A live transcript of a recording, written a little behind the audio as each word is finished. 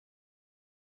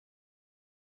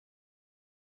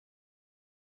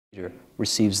reader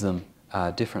receives them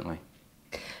differently.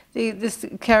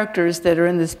 The characters that are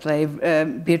in this play,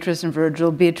 Beatrice and Virgil.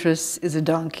 Beatrice is a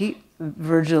donkey.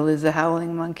 Virgil is a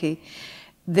howling monkey.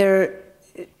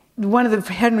 One of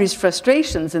Henry's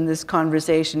frustrations in this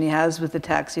conversation he has with the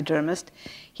taxidermist,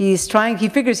 he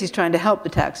figures he's trying to help the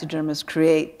taxidermist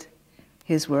create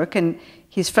his work, and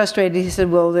he's frustrated. He said,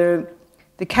 well,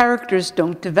 the characters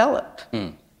don't develop.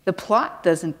 The plot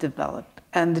doesn't develop,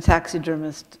 and the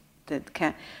taxidermist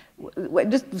can't.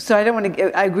 So I don't want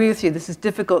to. I agree with you. This is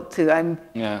difficult to. I'm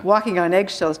walking on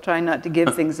eggshells, trying not to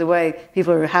give things away.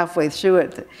 People are halfway through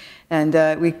it, and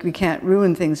we can't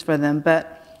ruin things for them.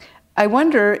 But I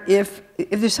wonder if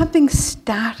there's something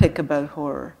static about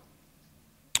horror.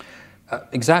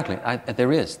 Exactly.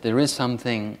 There is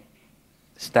something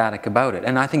static about it,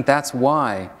 and I think that's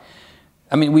why.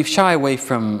 I mean, we've shy away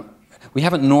from. We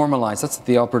haven't normalized. That's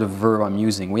the operative verb I'm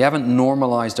using. We haven't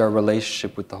normalized our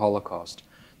relationship with the Holocaust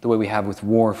the way we have with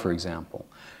war, for example.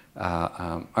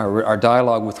 Our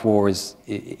dialogue with war is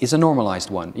a normalized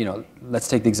one. You know, let's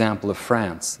take the example of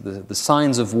France. The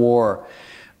signs of war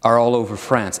are all over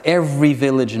France. Every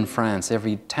village in France,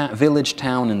 every village,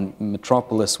 town, and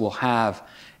metropolis will have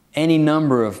any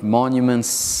number of monuments,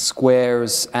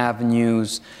 squares,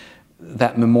 avenues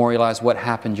that memorialize what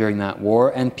happened during that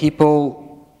war. And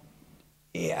people,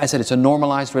 I said, it's a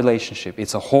normalized relationship.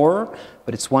 It's a horror,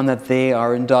 but it's one that they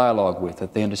are in dialogue with,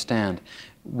 that they understand.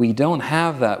 We don't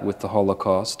have that with the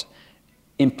Holocaust,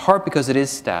 in part because it is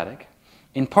static,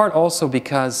 in part also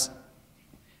because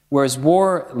whereas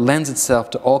war lends itself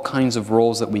to all kinds of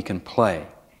roles that we can play,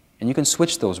 and you can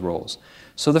switch those roles.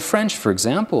 So the French, for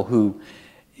example, who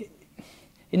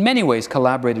in many ways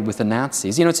collaborated with the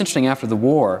Nazis. You know, it's interesting, after the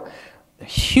war, a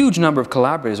huge number of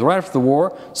collaborators. Right after the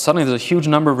war, suddenly there's a huge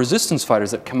number of resistance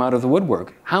fighters that come out of the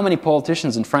woodwork. How many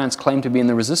politicians in France claim to be in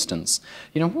the resistance?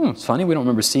 You know, it's funny, we don't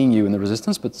remember seeing you in the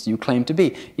resistance, but you claim to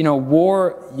be. You know,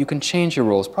 war, you can change your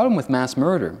roles. Problem with mass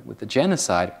murder, with the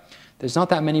genocide, there's not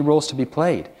that many roles to be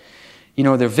played. You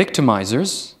know, they're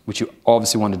victimizers, which you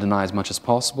obviously want to deny as much as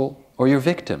possible, or you're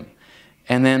victim.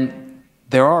 And then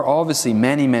there are obviously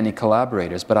many, many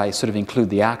collaborators, but I sort of include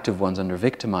the active ones under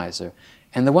victimizer.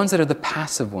 And the ones that are the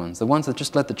passive ones, the ones that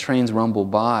just let the trains rumble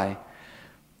by,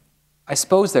 I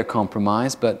suppose they're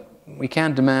compromised, but we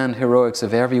can't demand heroics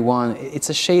of everyone. It's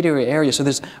a shadier area, so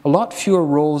there's a lot fewer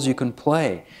roles you can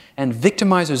play. And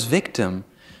victimizer's victim,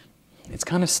 it's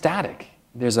kind of static.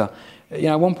 There's a, you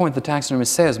know, at one point the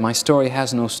taxidermist says, my story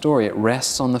has no story, it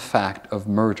rests on the fact of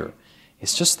murder.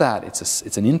 It's just that,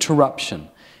 it's an interruption.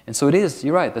 And so it is,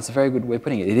 you're right, that's a very good way of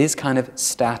putting it. It is kind of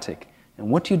static. And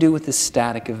what do you do with this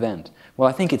static event? Well,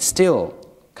 I think it still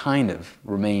kind of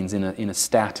remains in a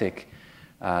static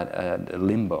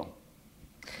limbo.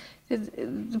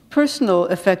 The personal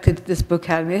effect that this book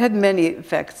had, I mean, it had many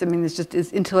effects. I mean, it's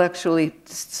intellectually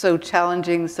so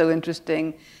challenging, so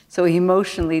interesting, so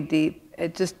emotionally deep.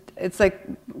 It's like,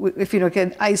 if you look at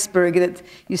an iceberg, and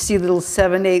you see little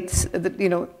 7/8, you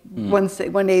know,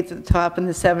 1/8 at the top, and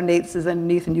the 7/8 is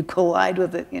underneath, and you collide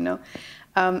with it, you know.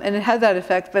 And it had that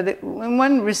effect, but in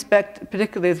one respect,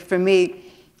 particularly for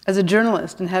me, as a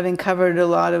journalist and having covered a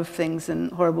lot of things in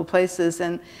horrible places,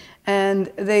 and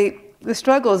the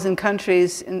struggles in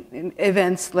countries, in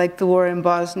events like the war in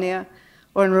Bosnia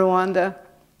or in Rwanda,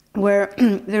 where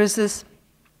there's this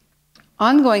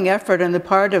ongoing effort on the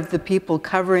part of the people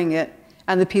covering it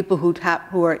and the people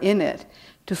who are in it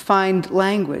to find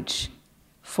language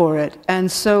for it.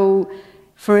 And so,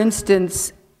 for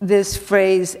instance, this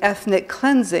phrase, ethnic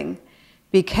cleansing,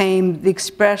 became the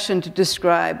expression to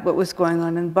describe what was going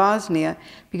on in Bosnia,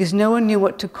 because no one knew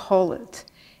what to call it.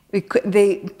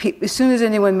 As soon as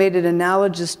anyone made it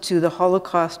analogous to the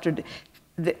Holocaust,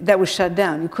 that was shut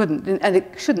down. You couldn't, and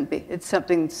it shouldn't be. It's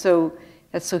something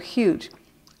that's so huge.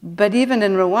 But even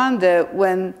in Rwanda,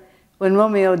 when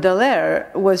Romeo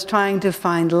Dallaire was trying to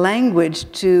find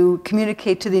language to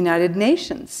communicate to the United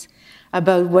Nations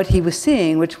about what he was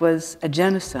seeing, which was a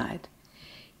genocide,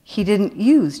 he didn't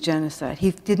use genocide. He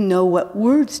didn't know what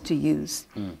words to use.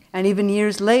 And even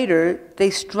years later,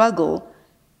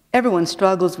 everyone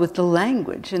struggles with the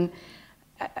language. And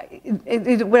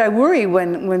what I worry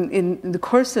when in the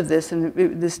course of this,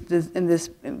 in this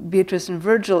Beatrice and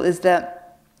Virgil, is that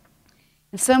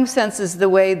in some senses the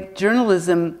way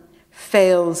journalism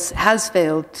has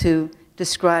failed to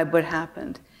describe what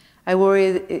happened. I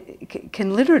worry,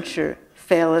 can literature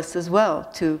fail us as well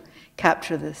to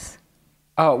capture this?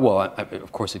 Well,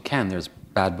 of course it can. There's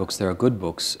bad books, there are good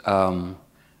books.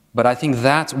 But I think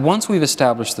that once we've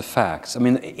established the facts, I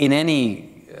mean, in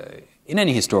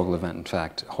any historical event, in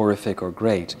fact, horrific or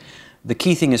great, the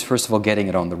key thing is, first of all, getting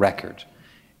it on the record.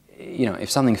 you know, if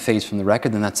something fades from the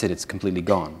record, then that's it, it's completely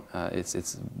gone.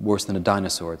 It's worse than a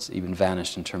dinosaur, it's even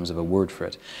vanished in terms of a word for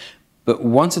it. But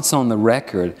once it's on the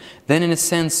record, then in a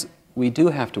sense, we do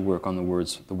have to work on the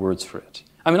words for it.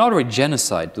 I mean, already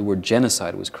genocide, the word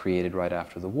genocide was created right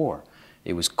after the war.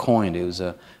 It was coined, it was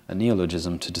a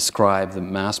neologism to describe the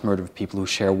mass murder of people who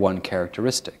share one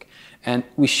characteristic. And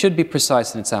we should be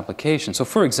precise in its application. So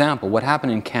for example, what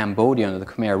happened in Cambodia under the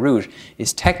Khmer Rouge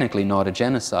is technically not a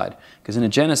genocide, because in a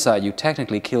genocide you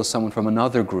technically kill someone from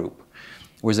another group,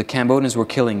 whereas the Cambodians were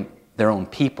killing their own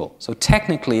people. So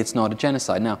technically it's not a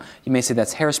genocide. Now, you may say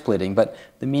that's hair-splitting, but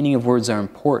the meaning of words are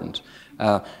important.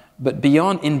 But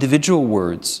beyond individual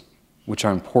words, which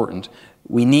are important,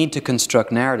 we need to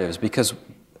construct narratives, because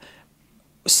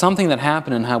something that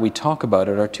happened and how we talk about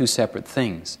it are two separate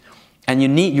things. And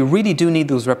you really do need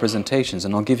those representations,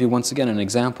 and I'll give you once again an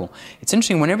example. It's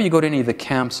interesting, whenever you go to any of the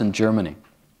camps in Germany,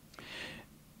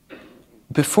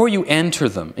 before you enter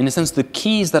them, in a sense, the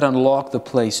keys that unlock the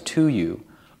place to you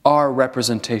are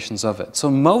representations of it. So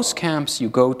most camps you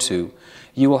go to,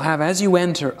 you will have, as you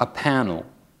enter, a panel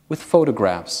with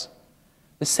photographs.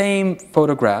 The same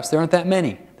photographs, there aren't that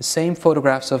many, the same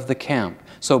photographs of the camp.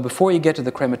 So before you get to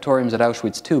the crematoriums at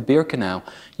Auschwitz II, Birkenau,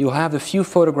 you'll have the few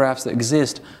photographs that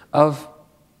exist of,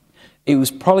 it was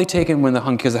probably taken when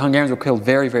because the Hungarians were killed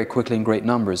very, very quickly in great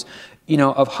numbers, you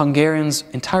know, of Hungarians'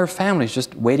 entire families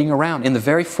just waiting around in the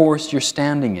very forest you're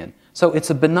standing in. So it's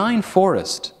a benign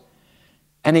forest.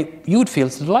 And you would feel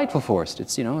it's a delightful forest.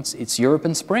 It's, you know, it's Europe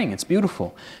in spring. It's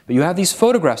beautiful. But you have these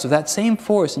photographs of that same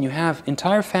forest, and you have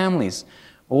entire families,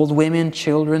 old women,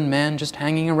 children, men, just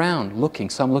hanging around, looking.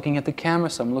 Some looking at the camera,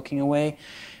 some looking away.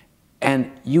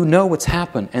 And you know what's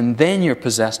happened. And then you're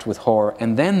possessed with horror.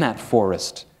 And then that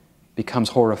forest becomes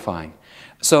horrifying.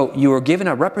 So you are given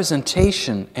a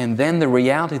representation, and then the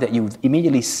reality that you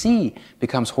immediately see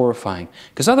becomes horrifying.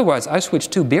 Because otherwise, Auschwitz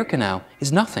II, Birkenau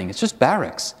is nothing. It's just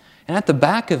barracks. And at the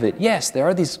back of it, yes, there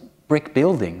are these brick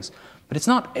buildings, but it's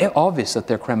not obvious that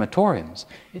they're crematoriums.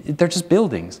 They're just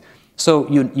buildings. So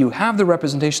you have the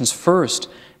representations first,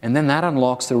 and then that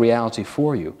unlocks the reality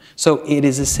for you. So it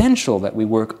is essential that we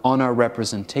work on our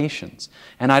representations.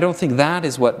 And I don't think that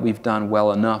is what we've done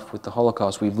well enough with the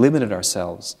Holocaust. We've limited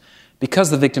ourselves because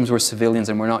the victims were civilians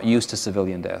and we're not used to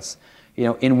civilian deaths. You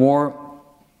know, in war,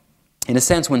 in a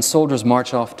sense, when soldiers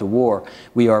march off to war,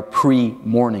 we are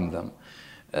pre-mourning them.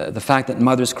 The fact that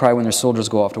mothers cry when their soldiers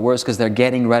go off to war is because they're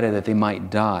getting ready that they might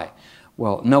die.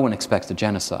 Well, no one expects a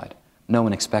genocide. No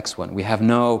one expects one. We have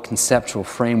no conceptual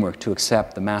framework to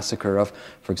accept the massacre of,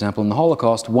 for example, in the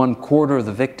Holocaust, 1/4 of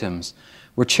the victims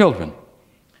were children.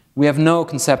 We have no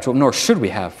conceptual, nor should we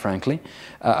have, frankly,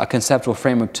 a conceptual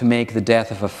framework to make the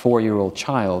death of a 4-year-old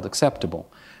child acceptable.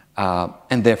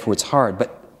 And therefore it's hard.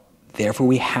 But therefore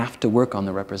we have to work on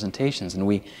the representations.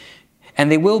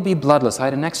 And they will be bloodless. I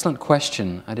had an excellent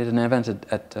question. I did an event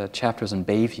at Chapters in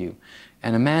Bayview,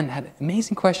 and a man had an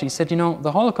amazing question. He said, you know,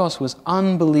 the Holocaust was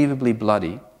unbelievably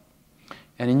bloody,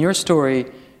 and in your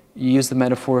story, you use the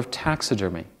metaphor of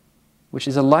taxidermy, which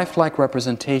is a lifelike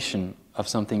representation of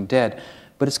something dead,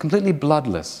 but it's completely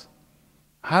bloodless.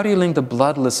 How do you link the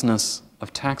bloodlessness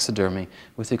of taxidermy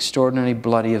with the extraordinary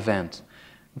bloody event?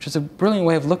 Which is a brilliant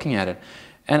way of looking at it.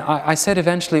 And I said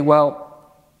eventually, well,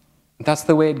 that's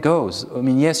the way it goes. I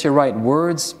mean, yes, you're right,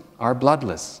 words are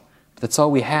bloodless. But that's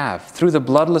all we have. Through the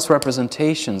bloodless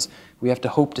representations, we have to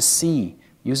hope to see,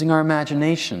 using our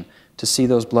imagination, to see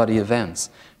those bloody events.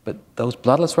 But those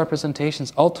bloodless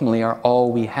representations ultimately are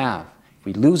all we have. If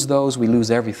we lose those, we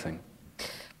lose everything.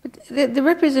 But the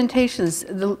representations,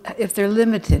 if they're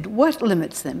limited, what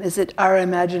limits them? Is it our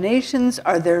imaginations?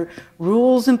 Are there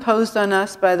rules imposed on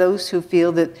us by those who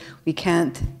feel that we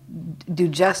can't do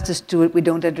justice to it, we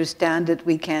don't understand it,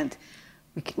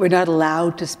 we're not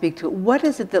allowed to speak to it? What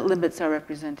is it that limits our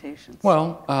representations?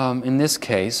 Well, in this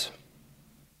case,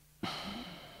 well,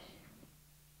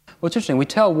 it's interesting, we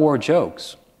tell war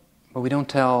jokes, but we don't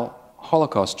tell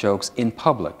Holocaust jokes in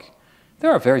public.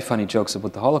 There are very funny jokes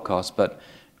about the Holocaust, but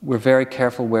we're very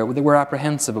careful we're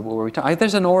apprehensive about where we talk.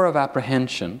 There's an aura of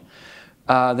apprehension.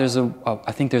 I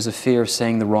think there's a fear of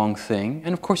saying the wrong thing,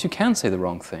 and of course you can say the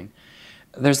wrong thing.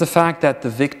 There's the fact that the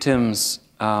victims